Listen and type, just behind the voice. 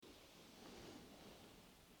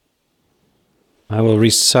I will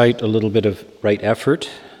recite a little bit of Right Effort.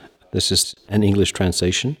 This is an English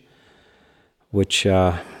translation, which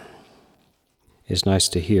is nice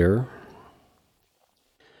to hear.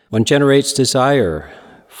 One generates desire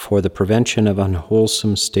for the prevention of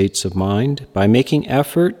unwholesome states of mind by making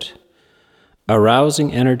effort,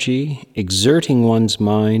 arousing energy, exerting one's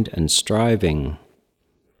mind, and striving.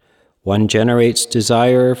 One generates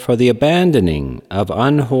desire for the abandoning of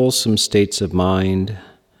unwholesome states of mind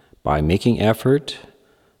by making effort,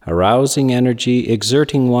 arousing energy,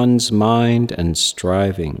 exerting one's mind, and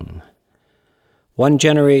striving. One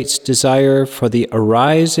generates desire for the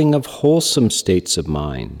arising of wholesome states of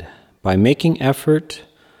mind by making effort,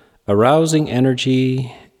 arousing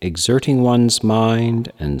energy, exerting one's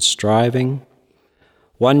mind, and striving.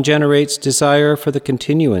 One generates desire for the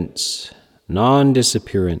continuance,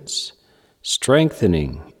 non-disappearance,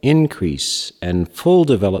 strengthening, increase, and full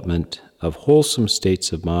development of wholesome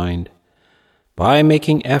states of mind by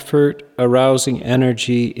making effort, arousing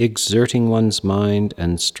energy, exerting one's mind,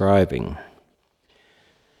 and striving.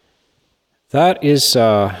 That is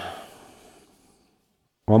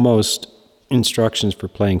almost instructions for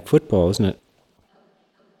playing football, isn't it?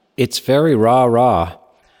 It's very rah-rah.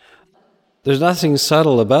 There's nothing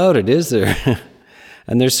subtle about it, is there?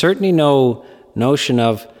 And there's certainly no notion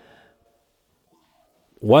of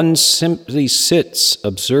one simply sits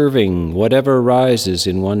observing whatever arises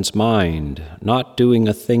in one's mind, not doing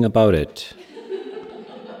a thing about it.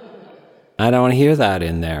 I don't hear that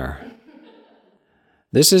in there.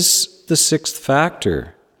 This is the sixth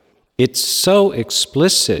factor. It's so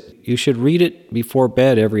explicit, you should read it before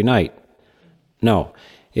bed every night. No,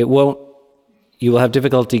 it won't. You will have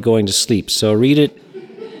difficulty going to sleep, so read it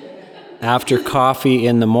after coffee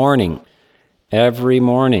in the morning, every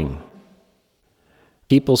morning.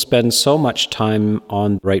 People spend so much time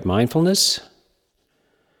on right mindfulness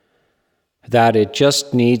that it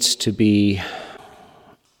just needs to be,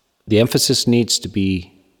 the emphasis needs to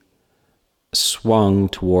be swung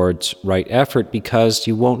towards right effort, because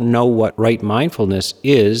you won't know what right mindfulness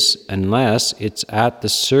is unless it's at the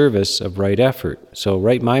service of right effort. So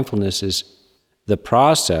right mindfulness is the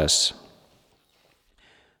process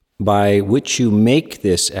by which you make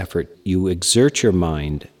this effort, you exert your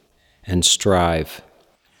mind and strive.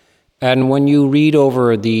 And when you read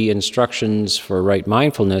over the instructions for right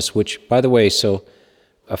mindfulness, which, by the way, so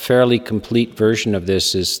a fairly complete version of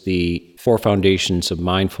this is the 4 Foundations of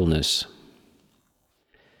Mindfulness.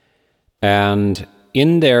 And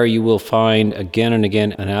in there you will find again and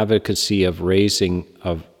again an advocacy of raising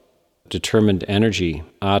of determined energy,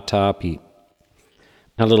 atapi,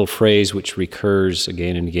 a little phrase which recurs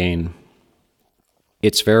again and again.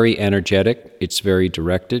 It's very energetic, it's very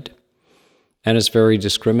directed, and it's very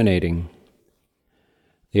discriminating.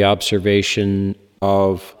 The observation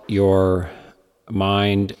of your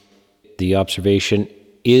mind, the observation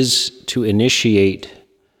is to initiate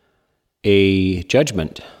a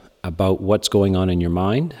judgment about what's going on in your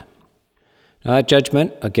mind. Now, that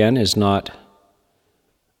judgment, again, is not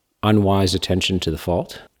unwise attention to the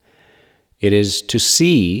fault. It is to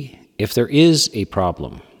see if there is a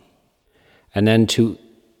problem, and then to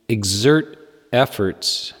exert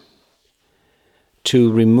efforts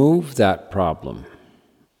to remove that problem.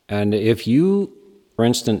 And if you, for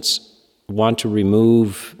instance, want to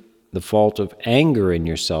remove the fault of anger in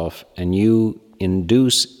yourself, and you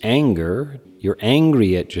induce anger, you're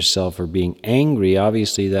angry at yourself for being angry,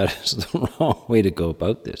 obviously that is the wrong way to go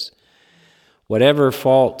about this. Whatever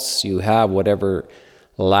faults you have, whatever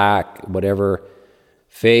lack, whatever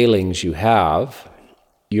failings you have,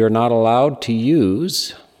 you're not allowed to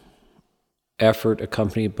use effort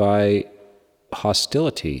accompanied by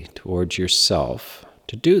hostility towards yourself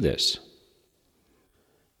to do this.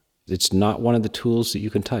 It's not one of the tools that you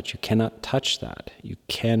can touch. You cannot touch that. You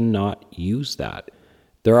cannot use that.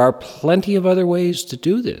 There are plenty of other ways to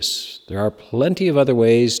do this. There are plenty of other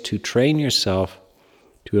ways to train yourself,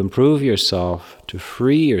 to improve yourself, to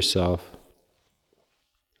free yourself,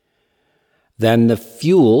 than the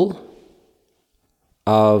fuel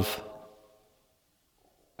of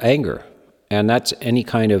anger. And that's any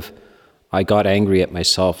kind of, I got angry at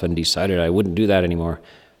myself and decided I wouldn't do that anymore.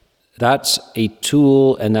 That's a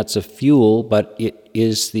tool and that's a fuel, but it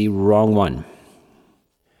is the wrong one.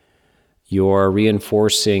 You're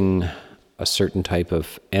reinforcing a certain type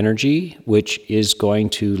of energy, which is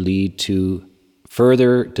going to lead to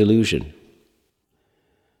further delusion.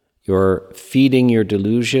 You're feeding your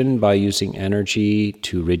delusion by using energy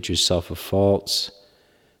to rid yourself of faults.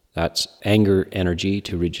 That's anger energy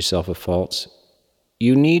to rid yourself of faults.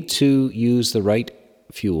 You need to use the right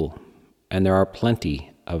fuel, and there are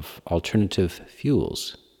plenty of alternative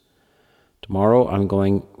fuels. Tomorrow I'm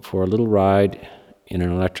going for a little ride in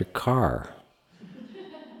an electric car.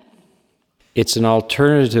 It's an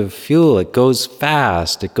alternative fuel. It goes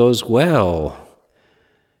fast. It goes well.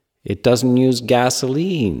 It doesn't use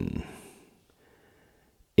gasoline.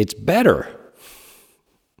 It's better.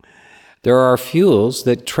 There are fuels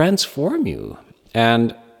that transform you.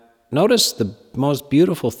 And notice the most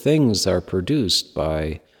beautiful things are produced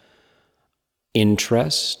by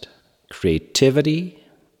interest, creativity,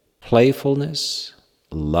 playfulness,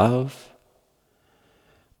 love.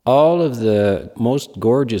 All of the most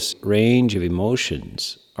gorgeous range of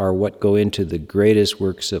emotions are what go into the greatest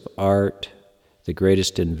works of art, the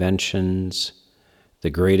greatest inventions,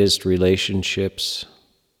 the greatest relationships.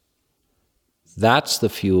 That's the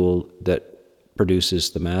fuel that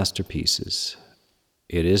produces the masterpieces.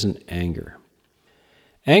 It isn't anger.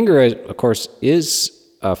 Anger, of course, is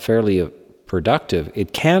fairly productive.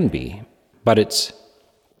 It can be, but its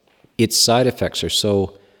side effects are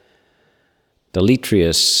so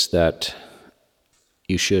deleterious that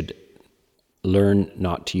you should learn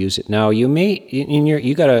not to use it. Now,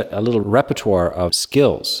 you got a little repertoire of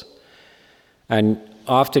skills, and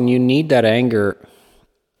often you need that anger.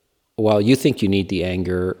 Well, you think you need the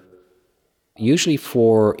anger usually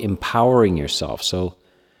for empowering yourself. So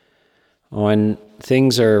when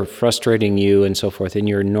things are frustrating you and so forth, in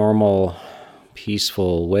your normal,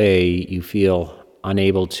 peaceful way, you feel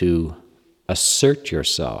unable to assert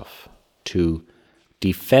yourself, to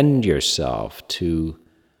defend yourself, to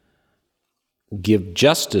give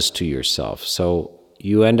justice to yourself. So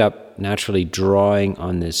you end up naturally drawing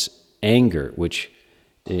on this anger, which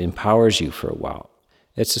empowers you for a while.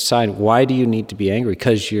 It's a sign. Why do you need to be angry?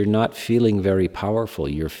 Because you're not feeling very powerful.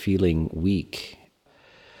 You're feeling weak.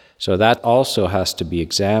 So that also has to be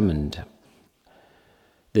examined.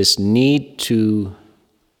 This need to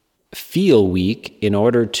feel weak in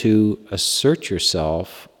order to assert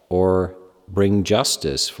yourself or bring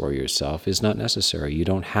justice for yourself is not necessary. You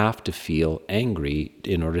don't have to feel angry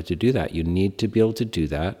in order to do that. You need to be able to do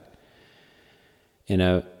that in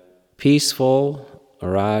a peaceful,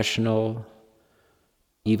 rational,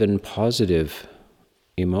 even positive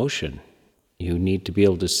emotion. You need to be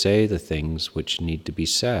able to say the things which need to be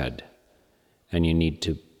said. And you need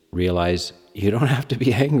to realize you don't have to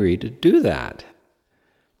be angry to do that.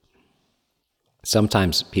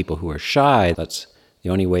 Sometimes people who are shy, that's the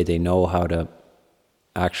only way they know how to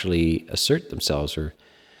actually assert themselves or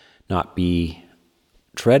not be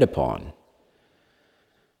tread upon.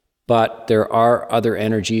 But there are other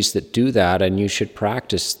energies that do that, and you should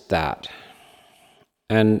practice that.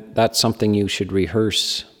 And that's something you should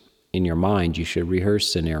rehearse in your mind. You should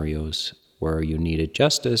rehearse scenarios where you needed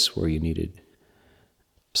justice, where you needed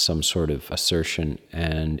some sort of assertion,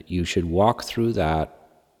 and you should walk through that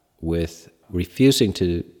with refusing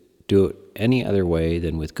to do it any other way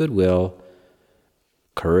than with goodwill,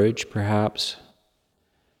 courage perhaps.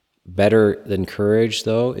 Better than courage,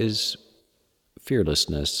 though, is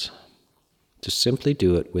fearlessness. To simply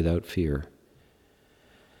do it without fear.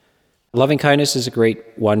 Loving kindness is a great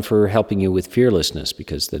one for helping you with fearlessness,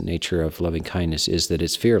 because the nature of loving kindness is that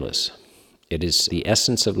it's fearless. It is the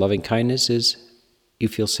essence of loving kindness is you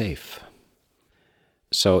feel safe.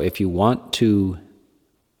 So if you want to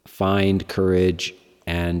find courage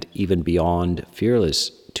and even beyond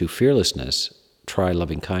fearlessness, try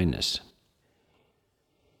loving kindness.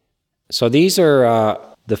 So these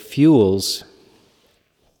are the fuels,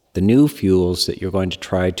 the new fuels that you're going to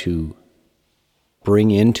try to bring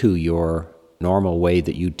into your normal way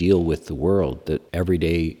that you deal with the world, the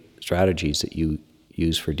everyday strategies that you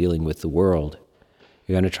use for dealing with the world.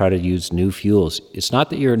 You're going to try to use new fuels. It's not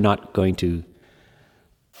that you're not going to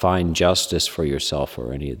find justice for yourself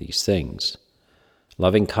or any of these things.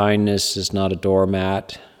 Loving kindness is not a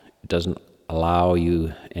doormat. It doesn't allow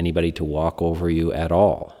anybody to walk over you at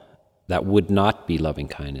all. That would not be loving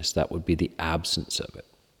kindness. That would be the absence of it.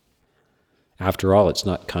 After all, it's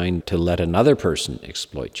not kind to let another person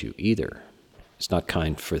exploit you either. It's not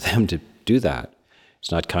kind for them to do that.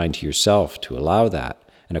 It's not kind to yourself to allow that.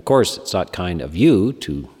 And of course, it's not kind of you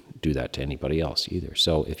to do that to anybody else either.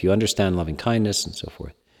 So if you understand loving kindness and so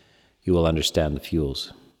forth, you will understand the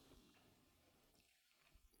fuels.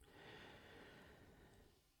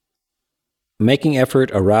 Making effort,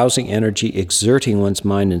 arousing energy, exerting one's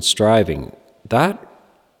mind and striving. That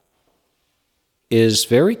is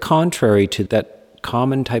very contrary to that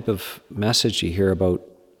common type of message you hear about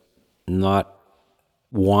not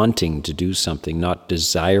wanting to do something, not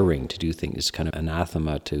desiring to do things. It's kind of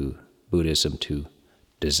anathema to Buddhism to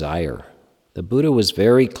desire. The Buddha was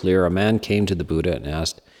very clear. A man came to the Buddha and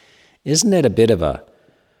asked, isn't it a bit of a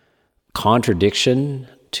contradiction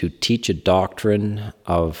to teach a doctrine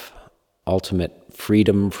of ultimate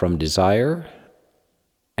freedom from desire,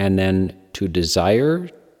 and then to desire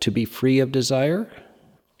to be free of desire?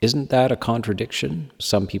 Isn't that a contradiction?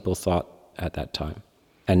 Some people thought at that time.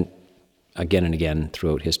 And again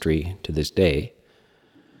throughout history to this day.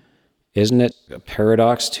 Isn't it a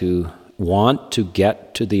paradox to want to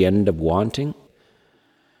get to the end of wanting?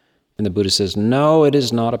 And the Buddha says, no, it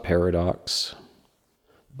is not a paradox.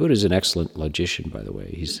 The Buddha is an excellent logician, by the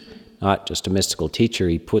way. He's not just a mystical teacher.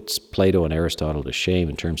 He puts Plato and Aristotle to shame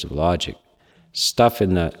in terms of logic. Stuff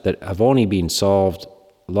that have only been solved,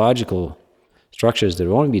 logical structures that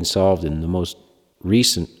have only been solved in the most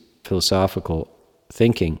recent philosophical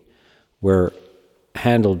thinking, were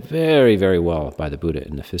handled very, very well by the Buddha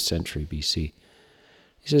in the 5th century BC.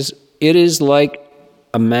 He says, it is like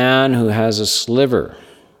a man who has a sliver.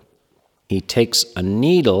 He takes a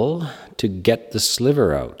needle to get the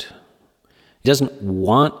sliver out. He doesn't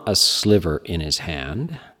want a sliver in his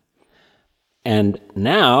hand. And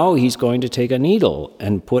now he's going to take a needle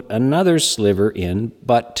and put another sliver in,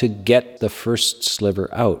 but to get the first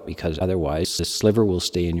sliver out, because otherwise the sliver will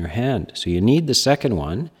stay in your hand. So you need the second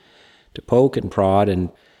one to poke and prod and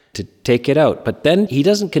to take it out. But then he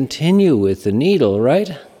doesn't continue with the needle, right?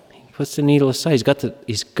 He puts the needle aside.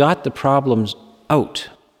 He's got the problems out.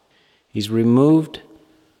 He's removed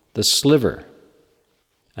the sliver.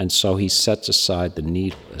 And so he sets aside the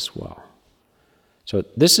needle as well. So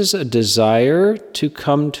this is a desire to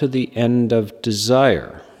come to the end of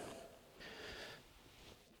desire.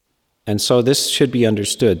 And so this should be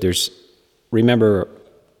understood. Remember,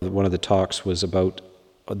 one of the talks was about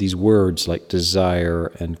these words like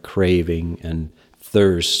desire and craving and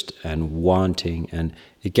thirst and wanting, and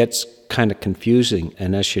it gets kind of confusing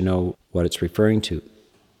unless you know what it's referring to.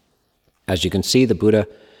 As you can see, the Buddha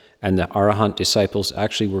and the Arahant disciples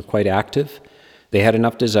actually were quite active. They had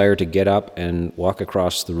enough desire to get up and walk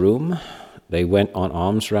across the room. They went on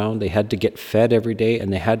alms round. They had to get fed every day,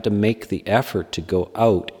 and they had to make the effort to go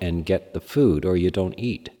out and get the food, or you don't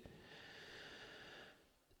eat.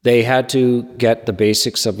 They had to get the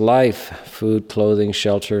basics of life: food, clothing,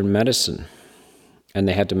 shelter, and medicine. And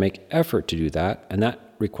they had to make effort to do that, and that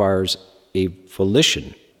requires a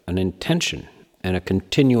volition, an intention, and a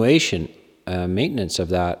continuation, maintenance of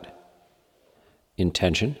that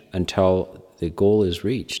intention until the goal is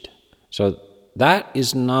reached. So that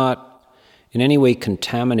is not in any way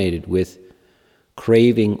contaminated with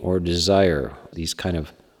craving or desire, these kind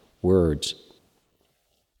of words.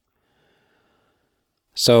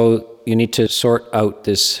 So you need to sort out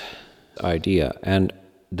this idea, and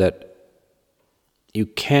that you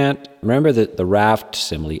can't, remember that the raft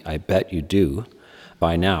simile, I bet you do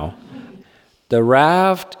by now. The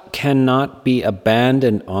raft cannot be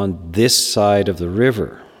abandoned on this side of the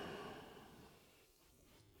river.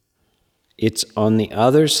 It's on the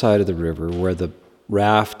other side of the river where the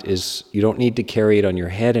raft is, you don't need to carry it on your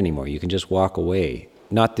head anymore. You can just walk away,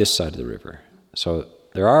 not this side of the river. So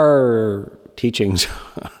there are teachings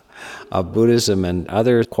of Buddhism and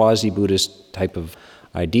other quasi-Buddhist type of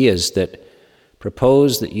ideas that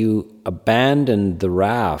propose that you abandon the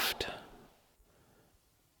raft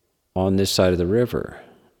on this side of the river,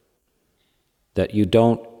 that you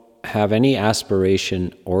don't have any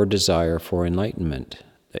aspiration or desire for enlightenment,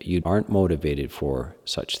 that you aren't motivated for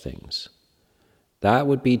such things. That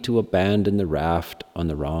would be to abandon the raft on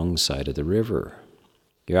the wrong side of the river.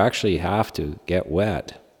 You actually have to get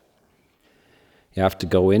wet. You have to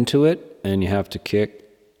go into it, and you have to kick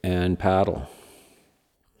and paddle.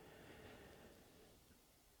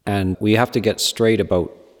 And we have to get straight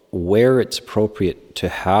about where it's appropriate to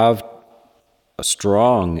have a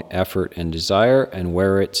strong effort and desire, and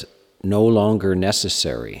where it's no longer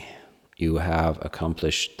necessary. You have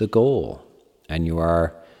accomplished the goal, and you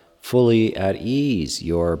are fully at ease.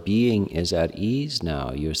 Your being is at ease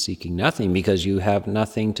now. You're seeking nothing because you have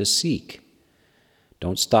nothing to seek.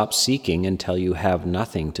 Don't stop seeking until you have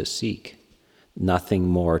nothing to seek, nothing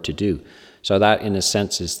more to do. So that, in a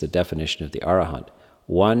sense, is the definition of the Arahant.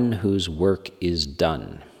 One whose work is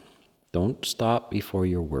done. Don't stop before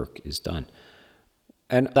your work is done.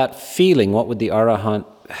 And that feeling, what would the Arahant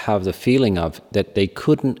have the feeling of? That they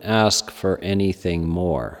couldn't ask for anything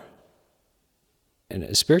more. And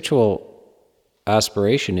a spiritual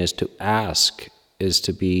aspiration is to ask, is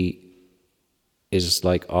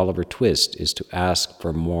like Oliver Twist, is to ask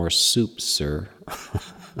for more soup, sir.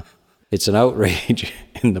 It's an outrage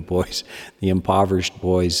in the impoverished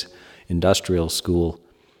boys' industrial school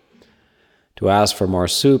to ask for more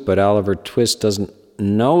soup, but Oliver Twist doesn't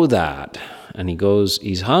know that. And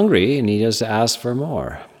he's hungry, and he just asks for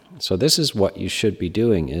more. So this is what you should be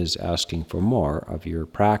doing, is asking for more of your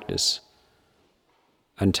practice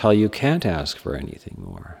until you can't ask for anything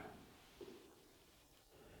more.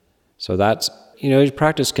 So that's, you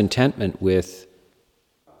practice contentment with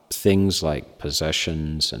things like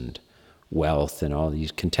possessions and wealth and all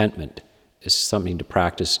these. Contentment is something to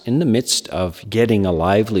practice in the midst of getting a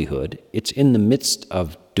livelihood. It's in the midst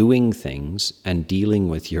of doing things and dealing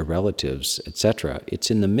with your relatives, etc. It's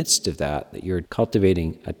in the midst of that you're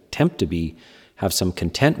cultivating, attempt to have some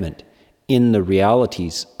contentment in the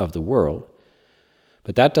realities of the world.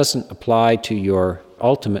 But that doesn't apply to your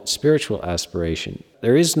ultimate spiritual aspiration.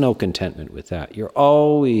 There is no contentment with that. You're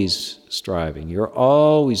always striving. You're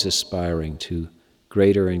always aspiring to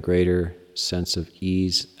greater and greater sense of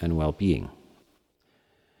ease and well-being.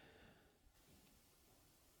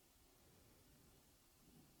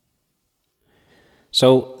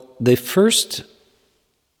 So the first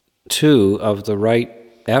two of the right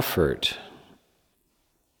effort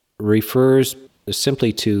refers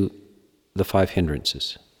simply to the 5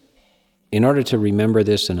 hindrances. In order to remember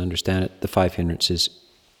this and understand it, the 5 hindrances,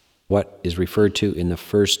 what is referred to in the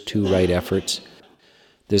first two right efforts,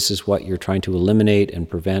 this is what you're trying to eliminate and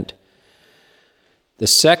prevent. The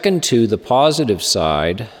second two, the positive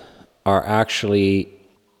side, are actually,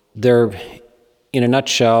 they're, in a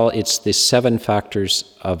nutshell, it's the 7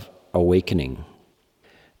 factors of awakening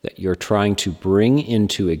that you're trying to bring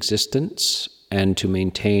into existence and to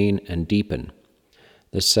maintain and deepen.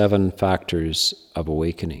 The 7 factors of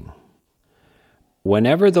awakening.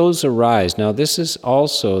 Whenever those arise, now this is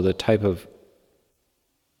also the type of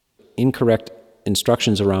incorrect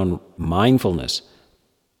instructions around mindfulness.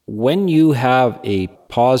 When you have a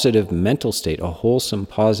positive mental state, a wholesome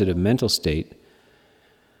positive mental state,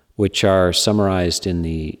 which are summarized in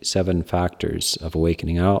the 7 factors of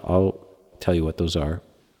awakening, I'll tell you what those are.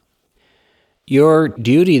 Your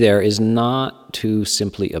duty there is not to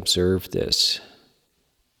simply observe this.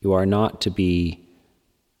 You are not to be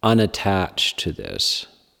unattached to this.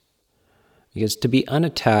 Because to be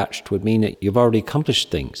unattached would mean that you've already accomplished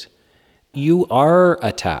things. You are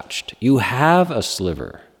attached. You have a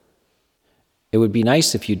sliver. It would be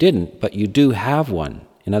nice if you didn't, but you do have one.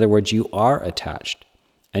 In other words, you are attached.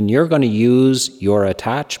 And you're going to use your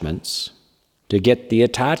attachments to get the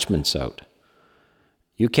attachments out.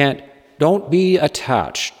 Don't be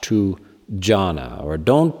attached to jhana, or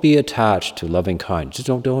don't be attached to loving kindness.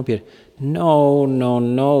 Just don't be.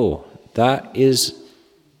 No. That is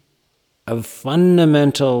a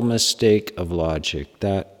fundamental mistake of logic.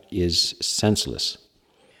 That is senseless.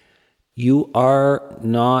 You are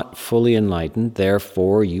not fully enlightened,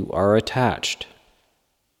 therefore you are attached.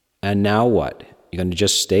 And now what? You're going to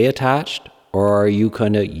just stay attached? Or are you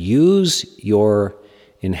going to use your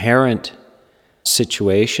inherent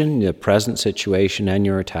situation, the present situation and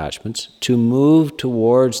your attachments, to move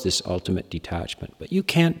towards this ultimate detachment? But you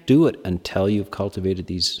can't do it until you've cultivated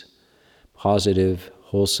these positive,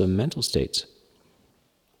 wholesome mental states.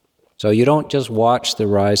 So you don't just watch the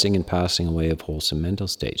rising and passing away of wholesome mental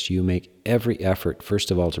states. You make every effort, first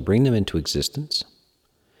of all, to bring them into existence,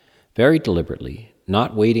 very deliberately,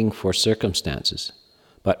 not waiting for circumstances,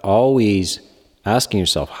 but always asking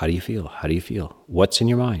yourself, how do you feel? How do you feel? What's in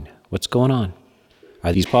your mind? What's going on?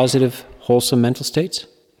 Are these positive, wholesome mental states?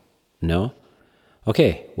 No?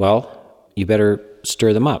 Okay, well, you better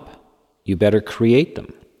stir them up. You better create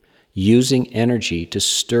them, using energy to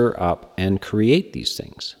stir up and create these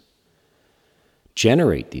things.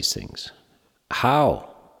 Generate these things.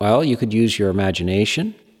 How? Well, you could use your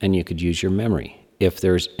imagination and you could use your memory. If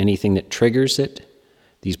there's anything that triggers it,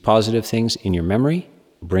 these positive things in your memory,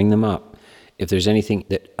 bring them up. If there's anything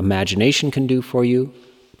that imagination can do for you,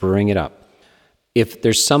 bring it up. If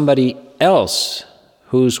there's somebody else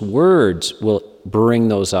whose words will bring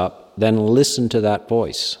those up, then listen to that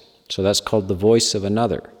voice. So that's called the voice of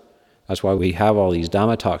another. That's why we have all these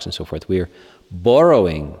Dhamma talks and so forth. We are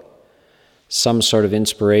borrowing some sort of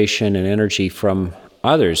inspiration and energy from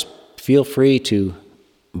others. Feel free to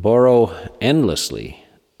borrow endlessly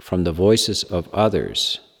from the voices of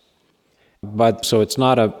others. But so it's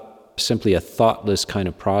not simply a thoughtless kind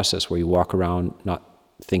of process where you walk around not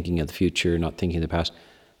thinking of the future, not thinking of the past.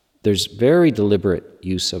 There's very deliberate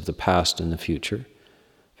use of the past and the future,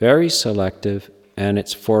 very selective, and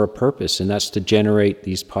it's for a purpose, and that's to generate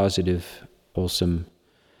these positive, wholesome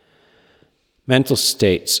mental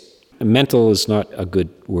states. Mental is not a good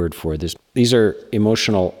word for this. These are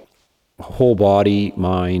emotional, whole body,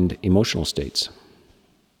 mind, emotional states.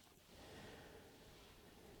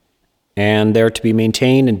 And they're to be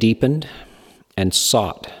maintained and deepened and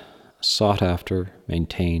sought after,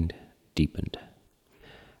 maintained, deepened.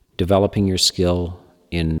 Developing your skill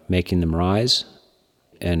in making them rise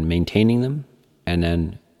and maintaining them, and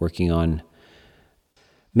then working on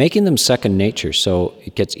making them second nature, so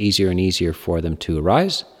it gets easier and easier for them to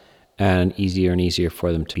arise and easier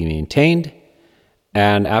for them to be maintained.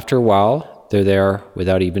 And after a while, they're there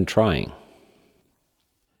without even trying.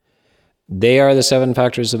 They are the 7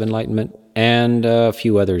 factors of enlightenment and a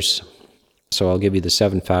few others. So I'll give you the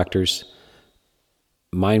 7 factors.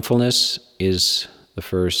 Mindfulness is the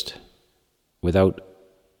first. Without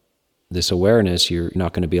this awareness, you're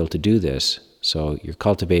not going to be able to do this. So you're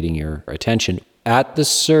cultivating your attention at the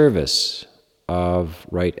service of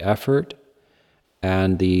right effort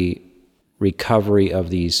and the recovery of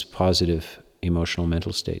these positive emotional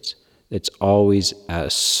mental states. It's always a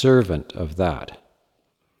servant of that.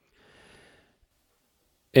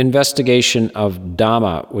 Investigation of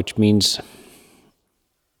Dhamma, which means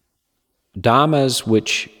Dhammas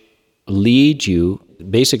which lead you,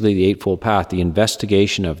 basically the Eightfold Path, the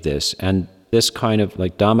investigation of this, and this kind of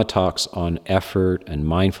like Dhamma talks on effort and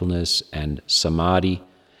mindfulness and samadhi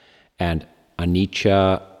and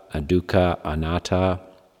anicca, dukkha, anatta.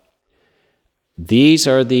 These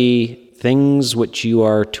are the things which you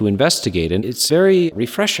are to investigate, and it's very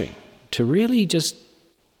refreshing to really just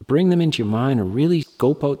bring them into your mind and really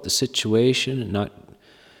scope out the situation and not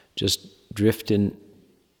just drift in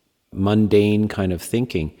mundane kind of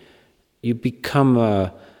thinking. You become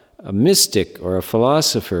a mystic or a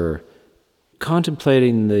philosopher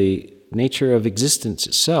contemplating the nature of existence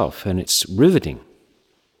itself, and it's riveting.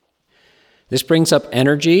 This brings up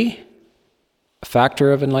energy. A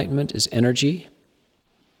factor of enlightenment is energy.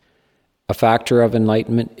 A factor of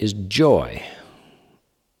enlightenment is joy.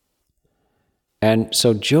 And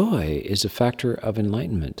so joy is a factor of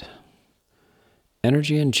enlightenment.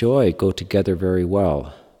 Energy and joy go together very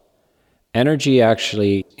well. Energy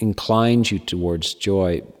actually inclines you towards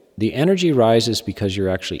joy. The energy rises because you're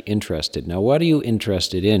actually interested. Now, what are you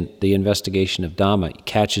interested in? The investigation of Dhamma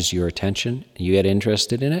catches your attention, you get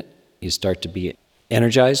interested in it, you start to be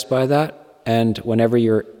energized by that, and whenever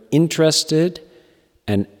you're interested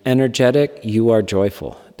and energetic, you are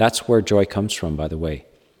joyful. That's where joy comes from, by the way,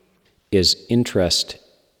 is interest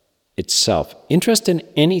itself. Interest in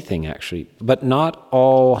anything, actually, but not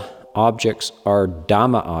all objects are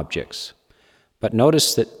Dhamma objects. But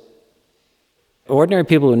notice that ordinary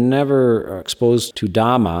people who never are exposed to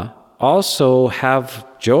Dhamma also have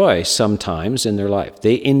joy sometimes in their life.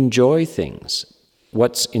 They enjoy things.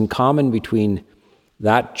 What's in common between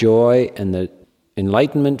that joy and the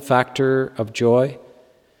enlightenment factor of joy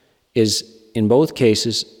is, in both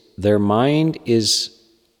cases, their mind is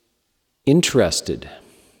interested.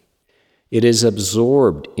 It is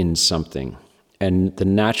absorbed in something. And the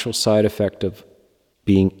natural side effect of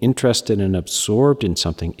being interested and absorbed in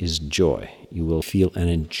something is joy. You will feel an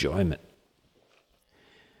enjoyment.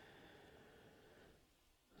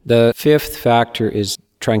 The 5th factor is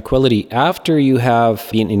tranquility. After you have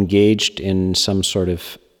been engaged in some sort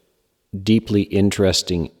of deeply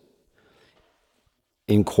interesting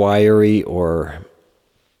inquiry or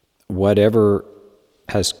whatever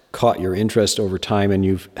has caught your interest over time, and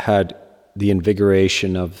you've had the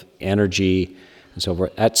invigoration of energy and so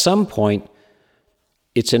forth, at some point,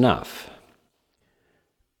 it's enough.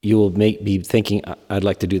 You will be thinking, I'd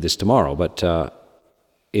like to do this tomorrow, but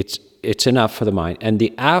it's enough for the mind. And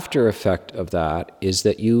the after effect of that is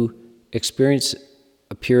that you experience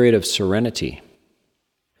a period of serenity.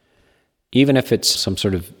 Even if it's some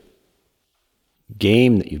sort of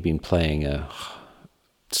game that you've been playing,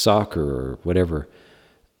 soccer or whatever,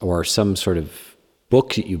 or some sort of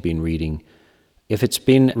book that you've been reading, if it's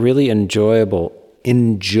been really enjoyable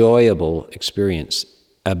experience,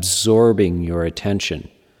 absorbing your attention,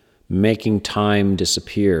 making time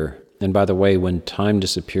disappear. And by the way, when time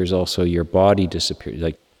disappears, also your body disappears.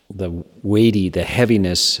 Like the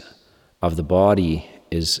heaviness of the body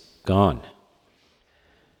is gone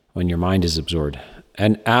when your mind is absorbed.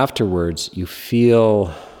 And afterwards, you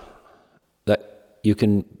feel that you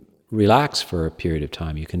can relax for a period of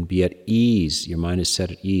time. You can be at ease. Your mind is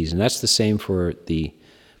set at ease. And that's the same for the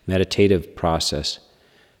meditative process,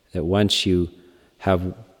 that once you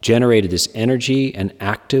have generated this energy and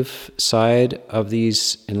active side of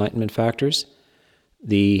these enlightenment factors,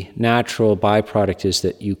 the natural byproduct is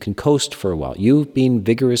that you can coast for a while. You've been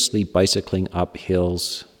vigorously bicycling up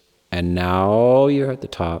hills, and now you're at the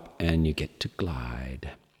top and you get to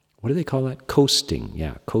glide. What do they call that? Coasting.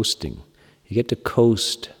 Yeah, coasting. You get to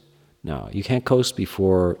coast. Now, you can't coast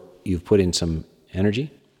before you've put in some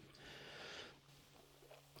energy.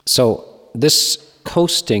 So this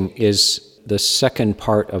coasting is the second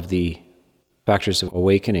part of the factors of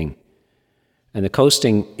awakening. And the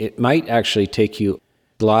coasting, it might actually take you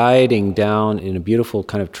gliding down in a beautiful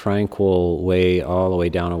kind of tranquil way all the way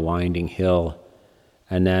down a winding hill.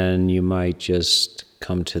 And then you might just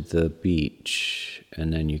come to the beach,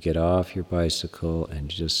 and then you get off your bicycle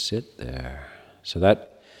and you just sit there. So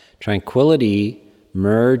that tranquility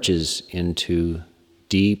merges into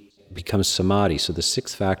deep, becomes samadhi. So the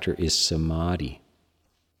sixth factor is samadhi.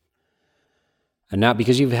 And now,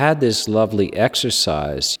 because you've had this lovely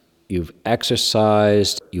exercise, you've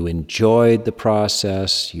exercised, you enjoyed the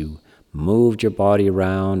process, you moved your body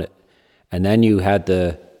around, and then you had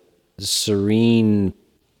the serene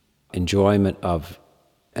enjoyment of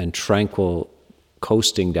and tranquil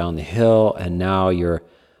coasting down the hill, and now you're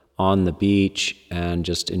on the beach and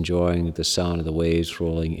just enjoying the sound of the waves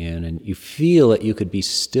rolling in, and you feel that you could be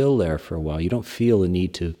still there for a while. You don't feel the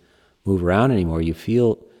need to move around anymore. You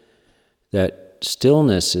feel that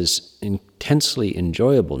stillness is intensely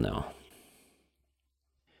enjoyable now.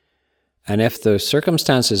 And if the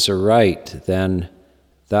circumstances are right, then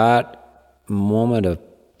that moment of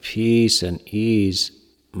peace and ease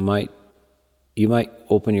you might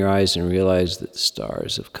open your eyes and realize that the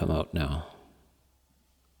stars have come out now.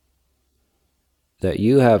 That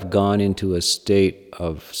you have gone into a state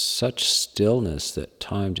of such stillness that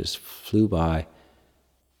time just flew by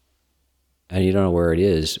and you don't know where it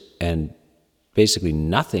is, and basically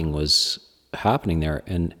nothing was happening there.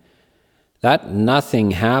 And that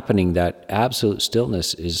nothing happening, that absolute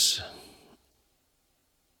stillness, is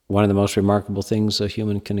one of the most remarkable things a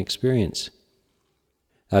human can experience.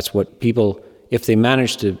 That's what people, if they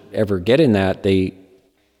manage to ever get in that, they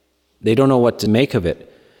don't know what to make of it.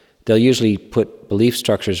 They'll usually put belief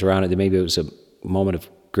structures around it, that maybe it was a moment of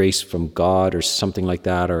grace from God or something like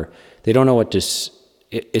that, or they don't know what to...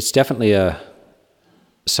 It's definitely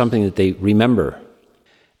something that they remember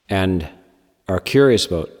and are curious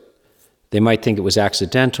about. They might think it was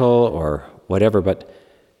accidental or whatever, but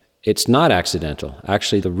it's not accidental.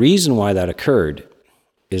 Actually, the reason why that occurred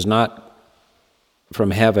is not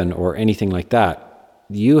from heaven or anything like that.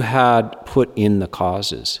 You had put in the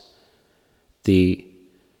causes. The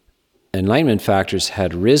enlightenment factors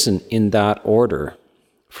had risen in that order,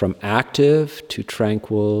 from active to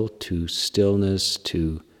tranquil to stillness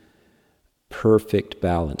to perfect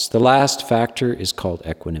balance. The last factor is called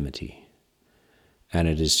equanimity, and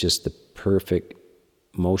it is just the perfect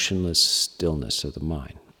motionless stillness of the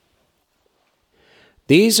mind.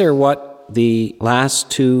 These are what the last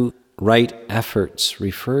two right efforts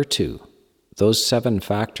refer to. Those 7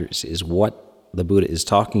 factors is what the Buddha is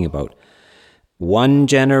talking about. One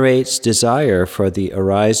generates desire for the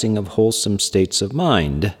arising of wholesome states of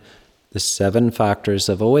mind, the 7 factors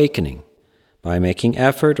of awakening, by making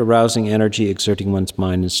effort, arousing energy, exerting one's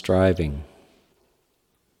mind, and striving.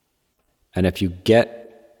 And if you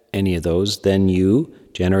get any of those, then you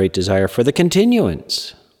generate desire for the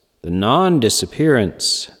continuance, the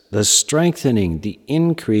non-disappearance, the strengthening, the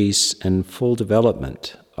increase and full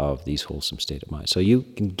development of these wholesome states of mind. So you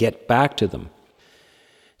can get back to them.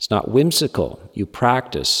 It's not whimsical. You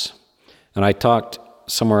practice. And I talked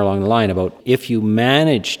somewhere along the line about if you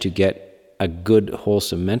manage to get a good,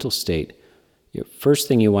 wholesome mental state, the first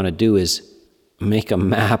thing you want to do is make a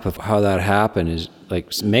map of how that happened. Is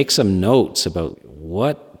like make some notes about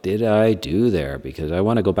what did I do there, because I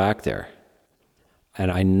want to go back there. And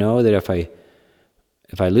I know that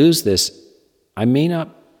if I lose this, I may not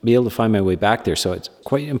be able to find my way back there. So it's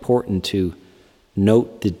quite important to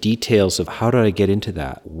note the details of how did I get into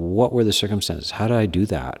that? What were the circumstances? How did I do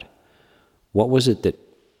that? What was it that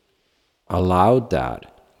allowed that?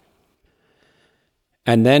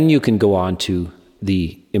 And then you can go on to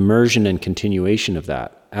the immersion and continuation of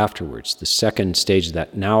that afterwards, the second stage of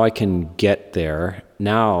that. Now I can get there.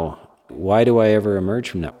 Now, why do I ever emerge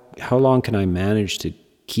from that? How long can I manage to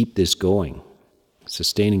keep this going,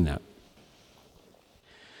 sustaining that?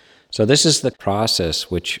 So this is the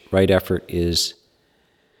process which right effort is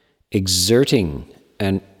exerting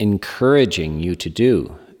and encouraging you to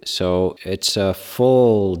do. So it's a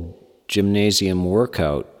full gymnasium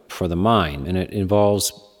workout for the mind, and it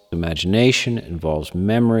involves imagination, it involves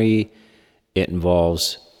memory, it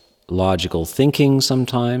involves logical thinking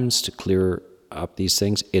sometimes to clear up these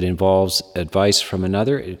things. It involves advice from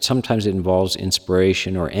another. Sometimes it involves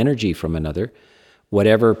inspiration or energy from another,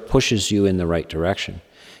 whatever pushes you in the right direction.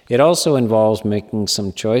 It also involves making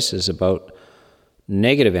some choices about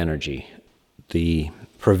negative energy, the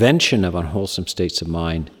prevention of unwholesome states of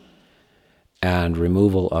mind, and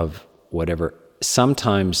removal of whatever.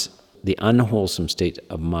 Sometimes the unwholesome state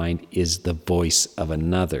of mind is the voice of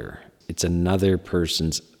another. It's another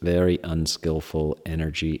person's very unskillful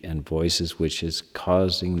energy and voices which is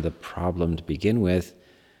causing the problem to begin with.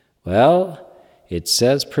 Well, it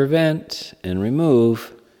says prevent and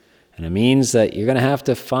remove, and it means that you're going to have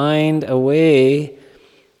to find a way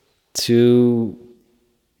to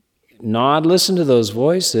not listen to those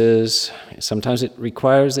voices. Sometimes it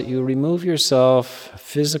requires that you remove yourself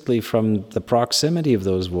physically from the proximity of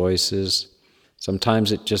those voices.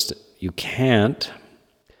 Sometimes you can't.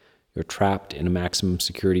 You're trapped in a maximum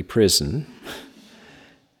security prison.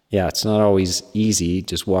 Yeah, it's not always easy,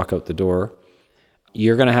 just walk out the door.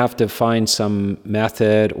 You're going to have to find some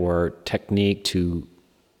method or technique to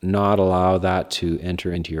not allow that to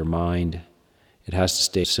enter into your mind. It has to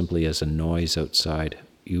stay simply as a noise outside.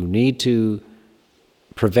 You need to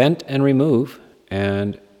prevent and remove,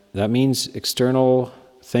 and that means external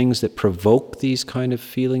things that provoke these kind of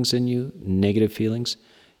feelings in you, negative feelings.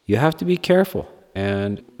 You have to be careful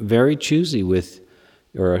and very choosy with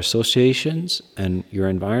your associations and your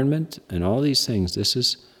environment and all these things. This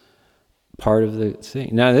is part of the thing.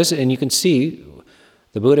 Now and you can see,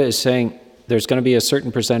 the Buddha is saying there's going to be a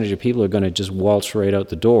certain percentage of people who are going to just waltz right out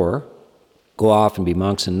the door, go off and be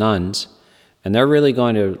monks and nuns, and they're really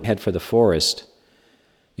going to head for the forest,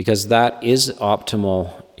 because that is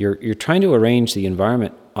optimal. You're trying to arrange the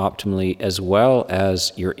environment optimally as well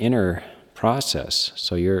as your inner process.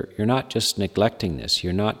 So you're not just neglecting this.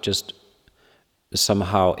 You're not just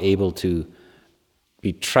somehow able to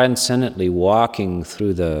be transcendently walking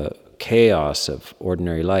through the chaos of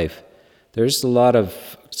ordinary life. There's a lot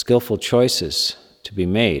of skillful choices to be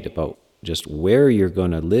made about just where you're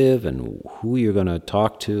going to live and who you're going to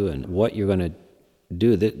talk to and what you're going to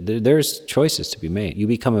do. There's choices to be made. You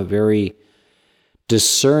become a very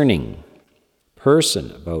discerning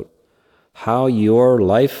person about how your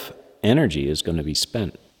life energy is going to be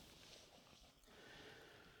spent.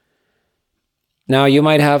 Now, you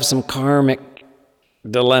might have some karmic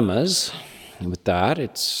dilemmas with that.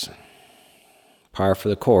 It's par for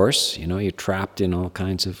the course. You're trapped in all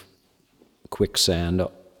kinds of quicksand,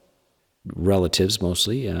 relatives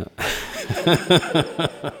mostly.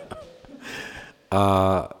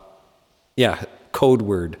 Code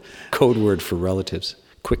word for relatives,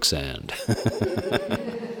 quicksand.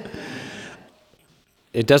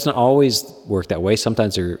 It doesn't always work that way.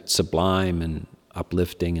 Sometimes they're sublime and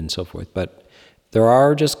uplifting and so forth, but there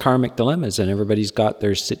are just karmic dilemmas, and everybody's got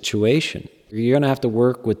their situation. You're going to have to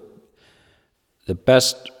work with the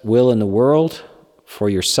best will in the world for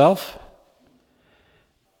yourself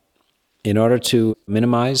in order to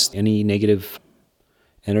minimize any negative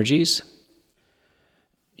energies.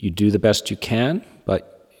 You do the best you can,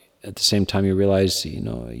 but at the same time you realize,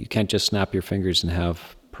 you can't just snap your fingers and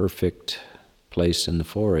have perfect place in the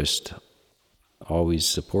forest, always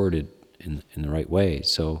supported in the right way.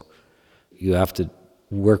 So you have to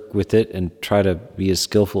work with it and try to be as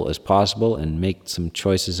skillful as possible and make some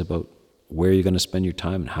choices about where you're going to spend your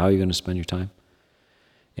time and how you're going to spend your time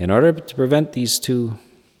in order to prevent these two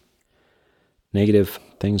negative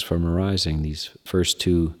things from arising, these first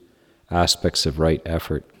two aspects of right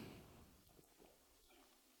effort.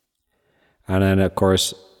 And then, of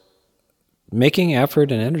course, making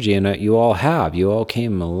effort and energy, and you all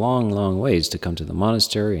came a long, long ways to come to the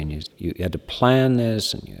monastery, and you had to plan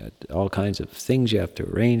this, and you had all kinds of things you have to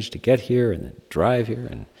arrange to get here, and then drive here,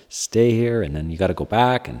 and stay here, and then you got to go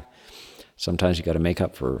back, and sometimes you got to make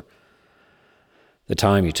up for the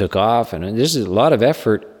time you took off, and this is a lot of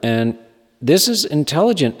effort, and this is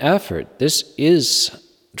intelligent effort. This is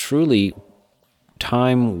truly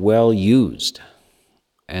time well used,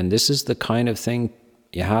 and this is the kind of thing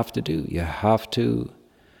you have to do. You have to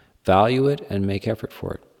value it and make effort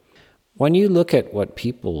for it. When you look at what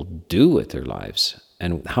people do with their lives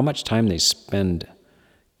and how much time they spend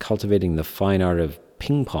cultivating the fine art of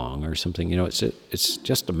ping pong or something, it's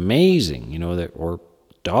just amazing, or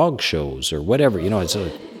dog shows or whatever, when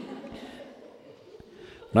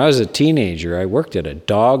I was a teenager, I worked at a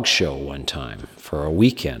dog show one time for a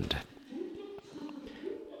weekend.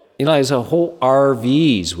 There's a whole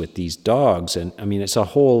RVs with these dogs, and it's a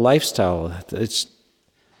whole lifestyle.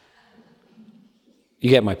 You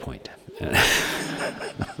get my point.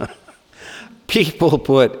 People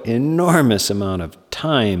put enormous amount of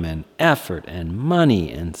time and effort and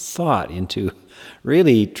money and thought into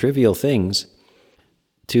really trivial things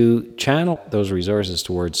to channel those resources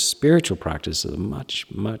towards spiritual practice is a much,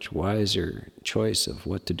 much wiser choice of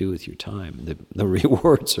what to do with your time. The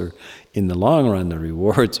rewards are, in the long run, the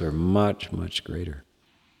rewards are much, much greater.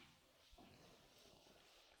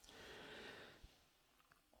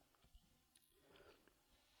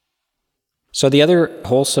 So the other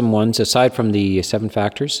wholesome ones, aside from the 7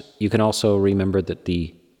 factors, you can also remember that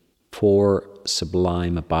the 4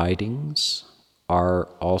 sublime abidings are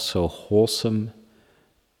also wholesome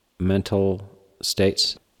mental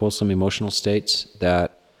states, wholesome emotional states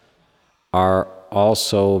that are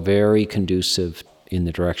also very conducive in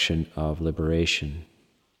the direction of liberation.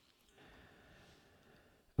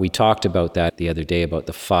 We talked about that the other day, about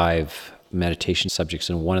the 5 meditation subjects,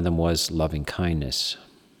 and one of them was loving kindness.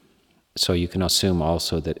 So you can assume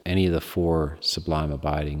also that any of the 4 sublime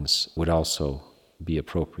abidings would also be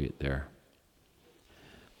appropriate there.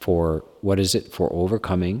 For what is it? For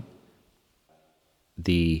overcoming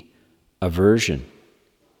the aversion,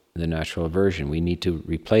 the natural aversion. We need to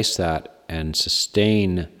replace that and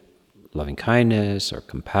sustain loving kindness or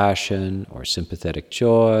compassion or sympathetic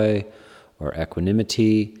joy or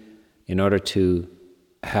equanimity in order to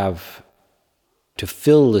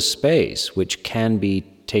fill the space which can be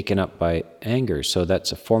taken up by anger. So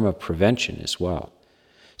that's a form of prevention as well.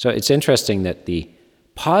 So it's interesting that the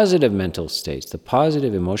positive mental states, the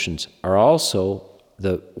positive emotions, are also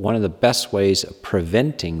one of the best ways of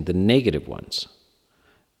preventing the negative ones.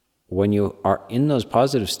 When you are in those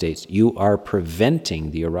positive states, you are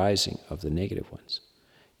preventing the arising of the negative ones.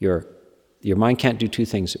 Your mind can't do 2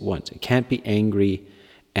 things at once. It can't be angry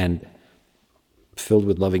and filled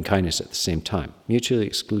with loving kindness at the same time. Mutually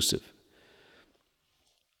exclusive.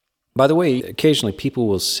 By the way, occasionally people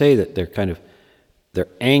will say that they're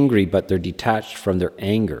angry, but they're detached from their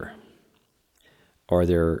anger. Or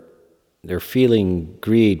they're feeling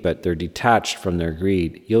greed, but they're detached from their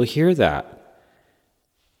greed. You'll hear that.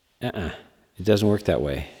 It doesn't work that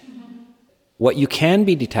way. What you can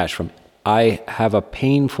be detached from, I have a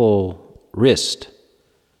painful wrist,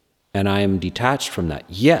 and I am detached from that.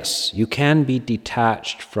 Yes, you can be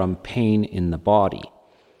detached from pain in the body.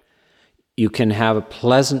 You can have a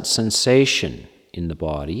pleasant sensation in the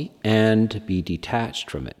body and be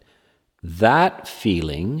detached from it. That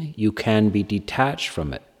feeling, you can be detached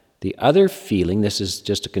from it. The other feeling, this is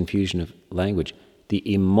just a confusion of language,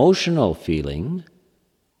 the emotional feeling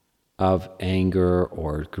of anger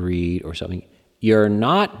or greed or something, you're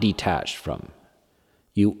not detached from.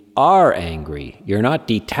 You are angry. You're not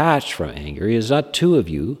detached from anger. There's not 2 of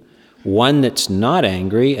you, one that's not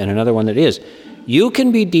angry and another one that is. You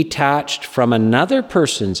can be detached from another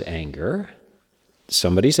person's anger.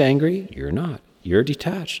 Somebody's angry, you're not. You're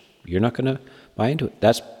detached. You're not going to buy into it.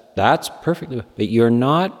 That's perfectly, but you're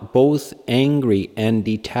not both angry and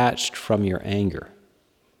detached from your anger.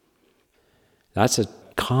 That's a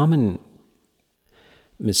common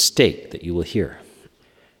mistake that you will hear.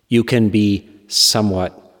 You can be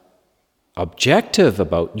somewhat objective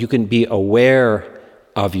you can be aware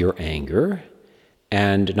of your anger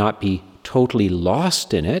and not be totally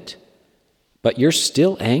lost in it, but you're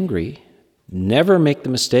still angry. Never make the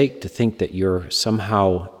mistake to think that you're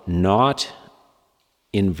somehow not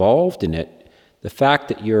involved in it. The fact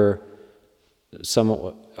that you're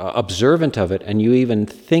somewhat observant of it and you even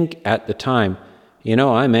think at the time,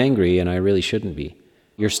 I'm angry and I really shouldn't be.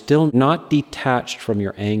 You're still not detached from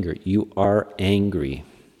your anger. You are angry.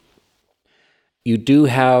 You do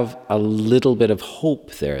have a little bit of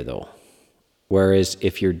hope there, though. Whereas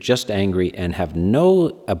if you're just angry and have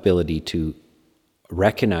no ability to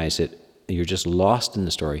recognize it, you're just lost in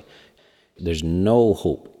the story, there's no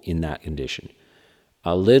hope in that condition.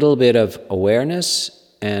 A little bit of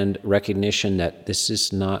awareness and recognition that this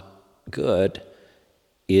is not good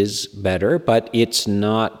is better, but it's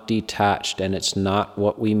not detached, and it's not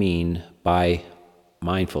what we mean by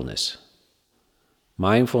mindfulness.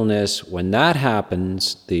 Mindfulness, when that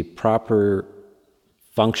happens, the proper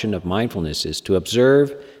function of mindfulness is to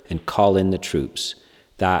observe and call in the troops.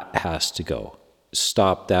 That has to go.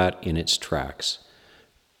 Stop that in its tracks.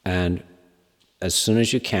 And as soon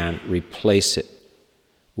as you can, replace it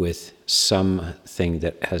with something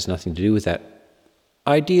that has nothing to do with that.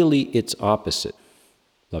 Ideally, its opposite,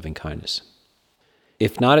 loving kindness.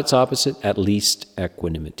 If not its opposite, at least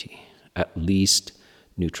equanimity, at least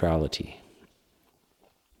neutrality.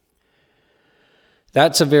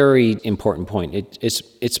 That's a very important point. It's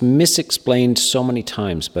misexplained so many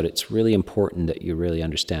times, but it's really important that you really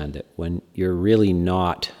understand that when you're really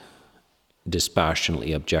not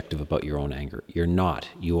dispassionately objective about your own anger, you're not.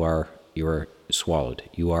 You are swallowed.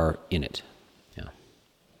 You are in it. Yeah.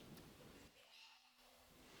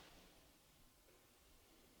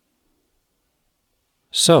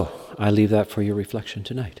 So I leave that for your reflection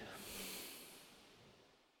tonight.